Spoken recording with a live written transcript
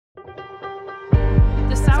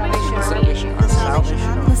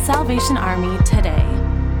The Salvation Army today.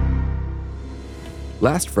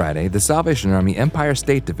 Last Friday, the Salvation Army Empire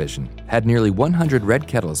State Division had nearly 100 red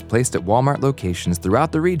kettles placed at Walmart locations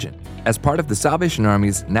throughout the region as part of the Salvation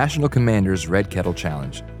Army's National Commander's Red Kettle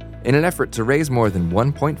Challenge, in an effort to raise more than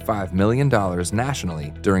 $1.5 million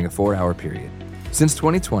nationally during a 4-hour period. Since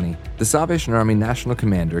 2020, the Salvation Army National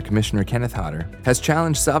Commander, Commissioner Kenneth Hodder, has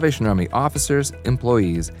challenged Salvation Army officers,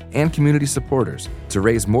 employees, and community supporters to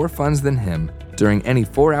raise more funds than him during any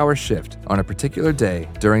 4-hour shift on a particular day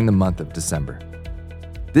during the month of December.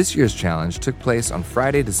 This year's challenge took place on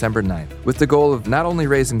Friday, December 9th, with the goal of not only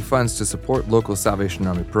raising funds to support local Salvation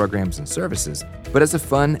Army programs and services, but as a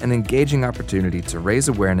fun and engaging opportunity to raise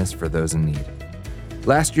awareness for those in need.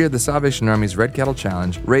 Last year, the Salvation Army's Red Kettle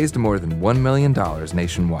Challenge raised more than $1 million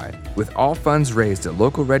nationwide, with all funds raised at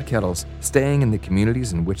local red kettles staying in the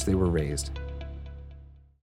communities in which they were raised.